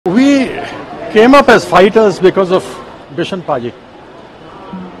came up as fighters because of Bishan Paji.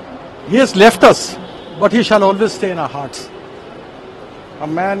 He has left us, but he shall always stay in our hearts. A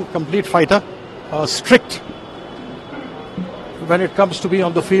man, complete fighter, strict when it comes to be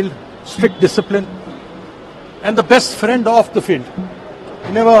on the field, strict discipline, and the best friend off the field.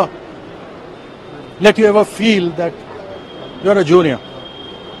 He never let you ever feel that you're a junior.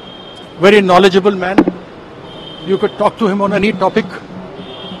 Very knowledgeable man. You could talk to him on any topic.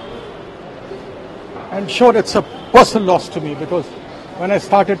 And sure, it's a personal loss to me because when I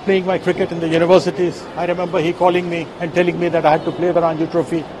started playing my cricket in the universities, I remember he calling me and telling me that I had to play the Ranji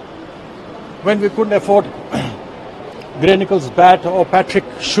Trophy. When we couldn't afford Gray Nichols' bat or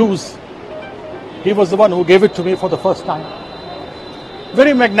Patrick's shoes, he was the one who gave it to me for the first time.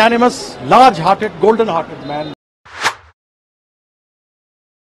 Very magnanimous, large-hearted, golden-hearted man.